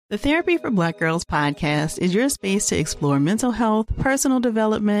The Therapy for Black Girls podcast is your space to explore mental health, personal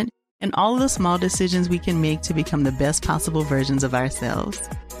development, and all of the small decisions we can make to become the best possible versions of ourselves.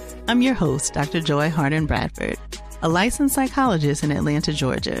 I'm your host, Dr. Joy Harden Bradford, a licensed psychologist in Atlanta,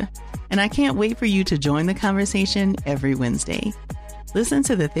 Georgia, and I can't wait for you to join the conversation every Wednesday. Listen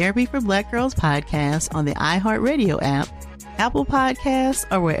to the Therapy for Black Girls podcast on the iHeartRadio app, Apple Podcasts,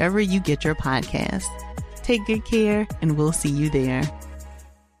 or wherever you get your podcasts. Take good care, and we'll see you there.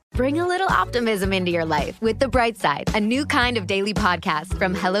 Bring a little optimism into your life with The Bright Side, a new kind of daily podcast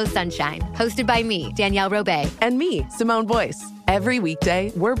from Hello Sunshine, hosted by me, Danielle Robay. And me, Simone Boyce. Every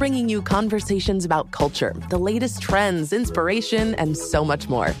weekday, we're bringing you conversations about culture, the latest trends, inspiration, and so much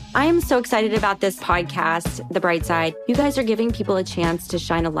more. I am so excited about this podcast, The Bright Side. You guys are giving people a chance to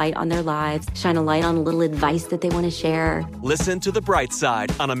shine a light on their lives, shine a light on a little advice that they want to share. Listen to The Bright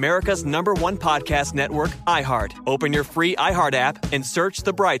Side on America's #1 podcast network, iHeart. Open your free iHeart app and search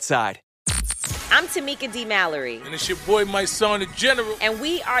The Bright Side. I'm Tamika D. Mallory. And it's your boy, my son, the General. And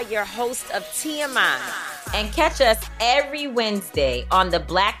we are your hosts of TMI. And catch us every Wednesday on the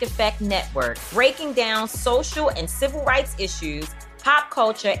Black Effect Network, breaking down social and civil rights issues, pop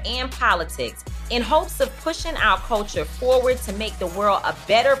culture, and politics in hopes of pushing our culture forward to make the world a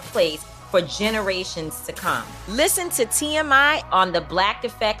better place for generations to come. Listen to TMI on the Black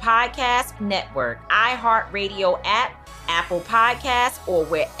Effect Podcast Network, iHeartRadio app, Apple Podcasts, or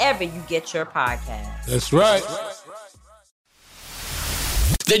wherever you get your podcasts. That's right.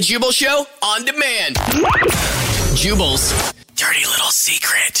 The Jubal Show on demand. Jubal's dirty little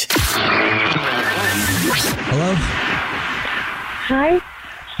secret. Hello? Hi.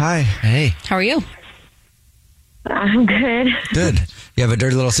 Hi. Hey. How are you? I'm good. Good. You have a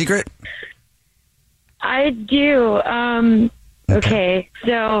dirty little secret? I do. Okay.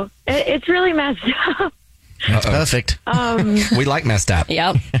 So it's really messed up. That's perfect. We like messed up.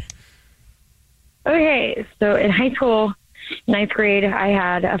 Yep. Okay. So in high school, 9th grade, I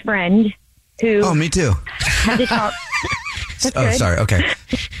had a friend who... Oh, me too. Had to talk... Oh, sorry. Okay.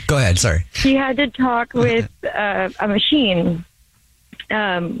 Go ahead. Sorry. She had to talk with a machine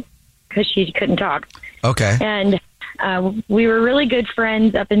because she couldn't talk. Okay. And we were really good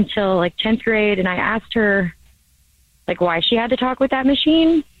friends up until like 10th grade, and I asked her like why she had to talk with that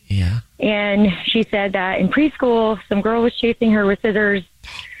machine. Yeah. And she said that in preschool, some girl was chasing her with scissors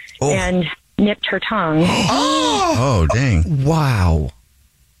and nipped her tongue. Oh, dang. Wow.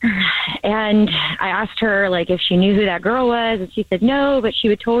 And I asked her like if she knew who that girl was, and she said no, but she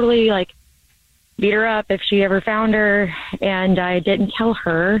would totally like beat her up if she ever found her. And I didn't tell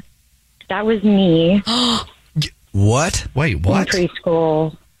her. That was me. What? Wait, what? In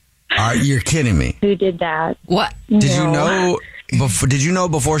preschool. You're kidding me. Who did that? What? Did you know? Did you know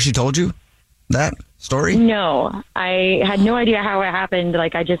before she told you that story? No, I had no idea how it happened.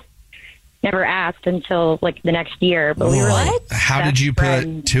 Like I just never asked until like the next year. But we were like, how did you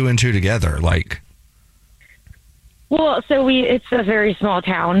put two and two together? Like, well, so it's a very small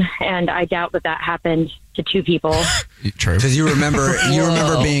town, and I doubt that happened to two people. True. Because you remember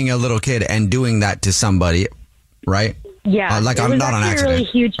being a little kid and doing that to somebody, right? Yeah, like it I'm was not an actually accident. A really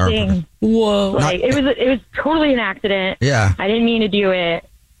huge thing. Whoa! Like it was totally an accident. Yeah, I didn't mean to do it.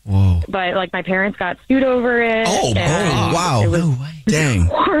 Whoa! But like my parents got sued over it. Oh wow! It was dang!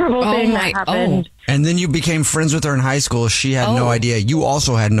 Horrible thing that happened. And then you became friends with her in high school. She had no idea. You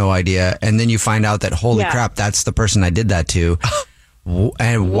also had no idea. And then you find out that holy crap, that's the person I did that to.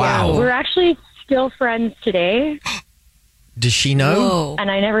 And wow, Yeah, we're actually still friends today. Does she know? Whoa.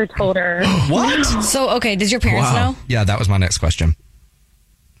 And I never told her. What? So, okay, does your parents know? Yeah, that was my next question.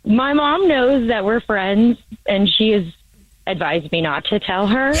 My mom knows that we're friends, and she has advised me not to tell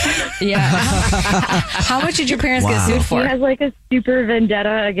her. Yeah. How much did your parents get sued for? She has like a super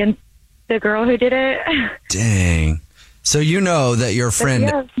vendetta against the girl who did it. Dang. So you know that your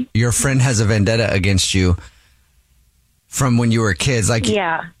friend has a vendetta against you from when you were kids, like,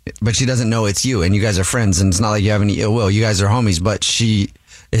 yeah. But she doesn't know it's you, and you guys are friends, and it's not like you have any ill will. You guys are homies, but she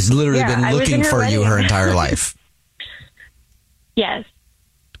has literally been looking for you her entire life. Yes.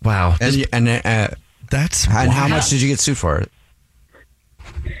 Wow. And how much did you get sued for it?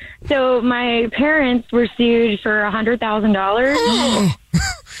 So my parents were sued for $100,000.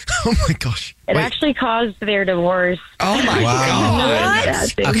 Oh my gosh. It actually caused their divorce. Oh my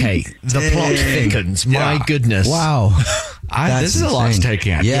God. Okay, the plot thickens. My goodness. Wow. This is a lot to take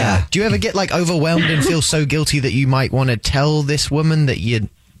in. Yeah. Do you ever get like overwhelmed and feel so guilty that you might want to tell this woman that you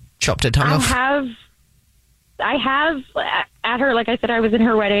chopped her tongue off? I have at her, like I said, I was in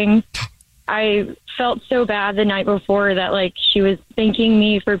her wedding. I felt so bad the night before that like she was thanking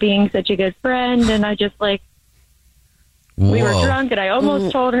me for being such a good friend, and I just like We were drunk, and I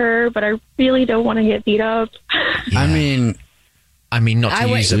almost told her, but I really don't want to get beat up. I mean, not to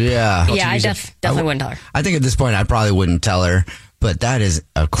use it. Yeah, I definitely wouldn't tell her. I think at this point, I probably wouldn't tell her, but that is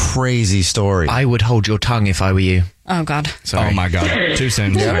a crazy story. I would hold your tongue if I were you. Oh, God. Sorry. Oh, my God. Too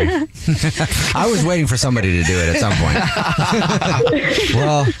soon. Sorry. I was waiting for somebody to do it at some point.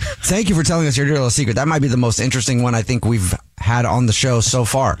 Well, thank you for telling us your dirty little secret. That might be the most interesting one I think we've had on the show so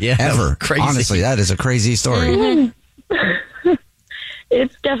far. Yeah, ever. Crazy. Honestly, that is a crazy story. Mm-hmm.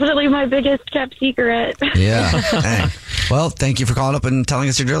 It's definitely my biggest kept secret. Yeah. Dang. Well, thank you for calling up and telling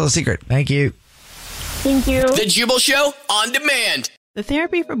us your dirty little secret. Thank you. Thank you. The Jubal Show on demand. The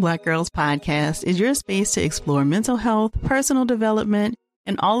Therapy for Black Girls podcast is your space to explore mental health, personal development,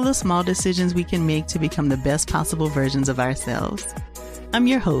 and all of the small decisions we can make to become the best possible versions of ourselves. I'm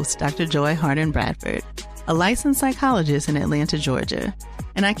your host, Dr. Joy Harden Bradford, a licensed psychologist in Atlanta, Georgia,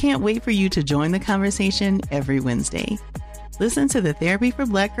 and I can't wait for you to join the conversation every Wednesday. Listen to the Therapy for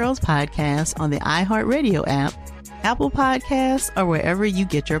Black Girls podcast on the iHeartRadio app, Apple Podcasts, or wherever you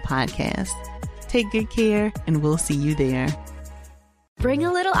get your podcasts. Take good care, and we'll see you there. Bring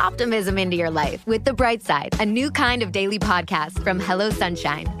a little optimism into your life with The Bright Side, a new kind of daily podcast from Hello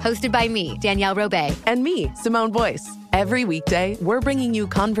Sunshine, hosted by me, Danielle Robay. And me, Simone Boyce. Every weekday, we're bringing you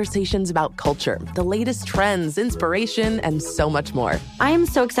conversations about culture, the latest trends, inspiration, and so much more. I am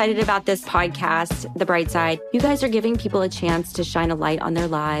so excited about this podcast, The Bright Side. You guys are giving people a chance to shine a light on their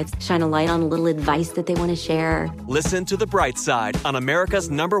lives, shine a light on a little advice that they want to share. Listen to The Bright Side on America's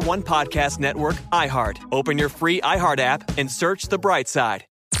 #1 podcast network, iHeart. Open your free iHeart app and search The Bright Side.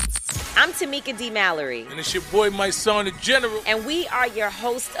 I'm Tamika D. Mallory. And it's your boy, my son, the General. And we are your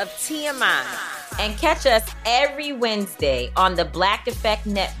hosts of TMI. And catch us every Wednesday on the Black Effect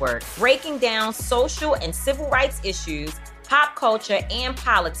Network, breaking down social and civil rights issues, pop culture, and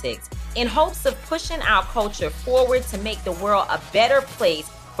politics in hopes of pushing our culture forward to make the world a better place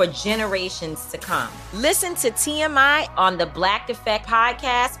for generations to come. Listen to TMI on the Black Effect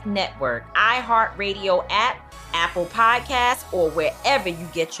Podcast Network, iHeartRadio app, Apple Podcasts, or wherever you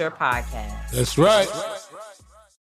get your podcasts. That's right.